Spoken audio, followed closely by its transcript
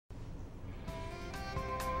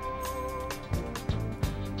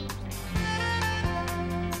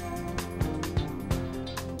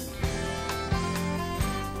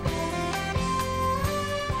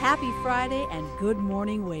Friday and Good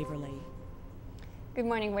Morning Waverly. Good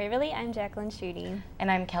Morning Waverly, I'm Jacqueline Schutte.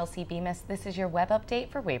 And I'm Kelsey Bemis. This is your web update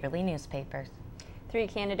for Waverly newspapers. 3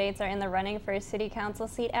 candidates are in the running for a city council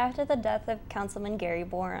seat after the death of Councilman Gary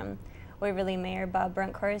Borum. Waverly Mayor Bob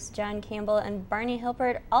Brunkhorst, John Campbell, and Barney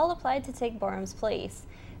Hilpert all applied to take Borum's place.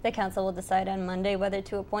 The council will decide on Monday whether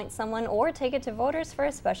to appoint someone or take it to voters for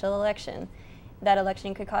a special election. That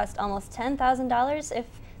election could cost almost $10,000 if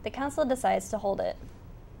the council decides to hold it.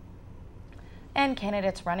 And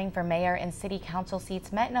candidates running for mayor and city council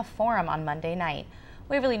seats met in a forum on Monday night.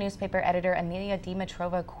 Waverly newspaper editor Amelia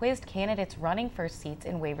Dimitrova quizzed candidates running for seats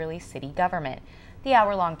in Waverly city government. The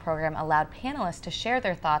hour-long program allowed panelists to share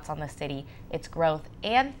their thoughts on the city, its growth,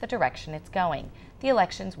 and the direction it's going. The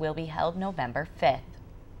elections will be held November 5th.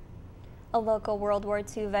 A local World War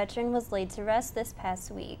II veteran was laid to rest this past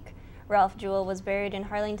week. Ralph Jewell was buried in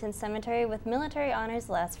Harlington Cemetery with military honors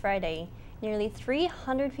last Friday. Nearly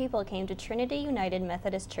 300 people came to Trinity United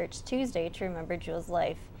Methodist Church Tuesday to remember Jewell's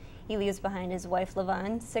life. He leaves behind his wife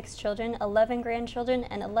LaVon, 6 children, 11 grandchildren,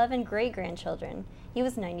 and 11 great-grandchildren. He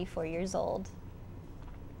was 94 years old.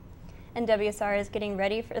 And WSR is getting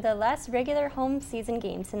ready for the last regular home season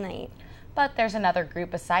game tonight. But there's another group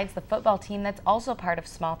besides the football team that's also part of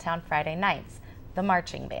Small Town Friday Nights, the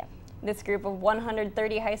marching band. This group of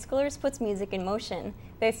 130 high schoolers puts music in motion.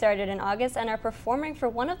 They started in August and are performing for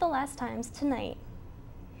one of the last times tonight.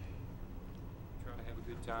 Try to have a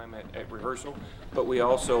good time at rehearsal, but we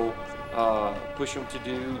also push them to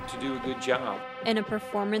do a good job. In a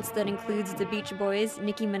performance that includes the Beach Boys,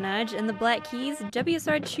 Nicki Minaj, and the Black Keys,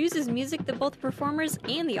 WSR chooses music that both performers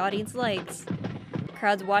and the audience likes.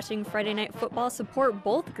 Crowds watching Friday Night Football support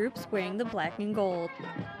both groups wearing the black and gold.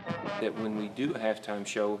 That when we do a halftime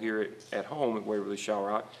show here at home at Waverly Shell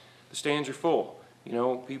Rock, the stands are full. You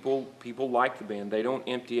know, people like the band. They don't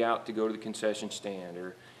empty out to go to the concession stand,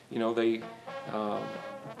 or you know, they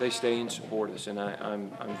stay and support us, and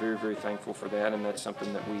I'm very, very thankful for that, and that's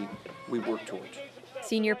something that we work towards.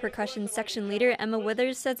 Senior percussion section leader Emma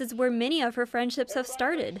Withers says it's where many of her friendships have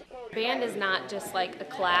started. Band is not just like a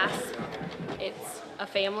class, it's a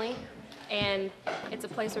family, and it's a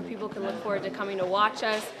place where people can look forward to coming to watch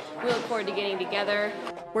us. We look forward to getting together.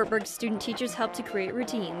 Wartburg student teachers help to create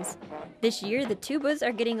routines. This year, the tubas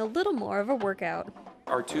are getting a little more of a workout.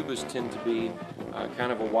 Our tubas tend to be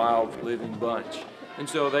kind of a wild living bunch, and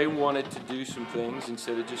so they wanted to do some things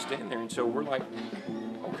instead of just standing there, and so we're like,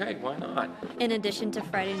 okay, why not? In addition to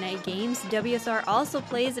Friday night games, WSR also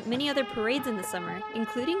plays at many other parades in the summer,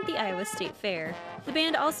 including the Iowa State Fair. The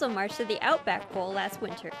band also marched to the Outback Bowl last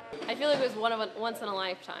winter. I feel like it was once in a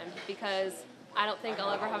lifetime, because I don't think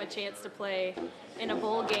I'll ever have a chance to play in a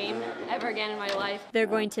bowl game ever again in my life. They're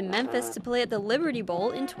going to Memphis to play at the Liberty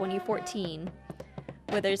Bowl in 2014.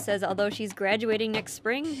 Withers says although she's graduating next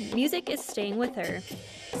spring, music is staying with her.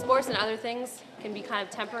 Sports and other things can be kind of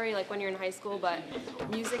temporary, like when you're in high school, but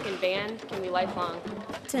music and band can be lifelong.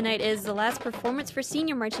 Tonight is the last performance for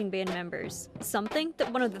senior marching band members, something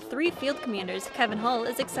that one of the 3 field commanders, Kevin Hull,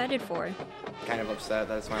 is excited for. Kind of upset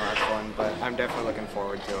that it's my last one, but I'm definitely looking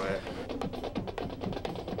forward to it.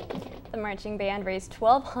 The marching band raised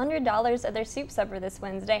 $1,200 at their soup supper this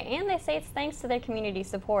Wednesday, and they say it's thanks to their community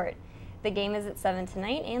support. The game is at 7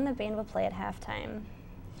 tonight, and the band will play at halftime.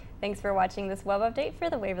 Thanks for watching this web update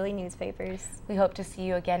for the Waverly newspapers. We hope to see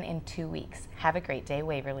you again in 2 weeks. Have a great day,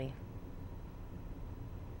 Waverly.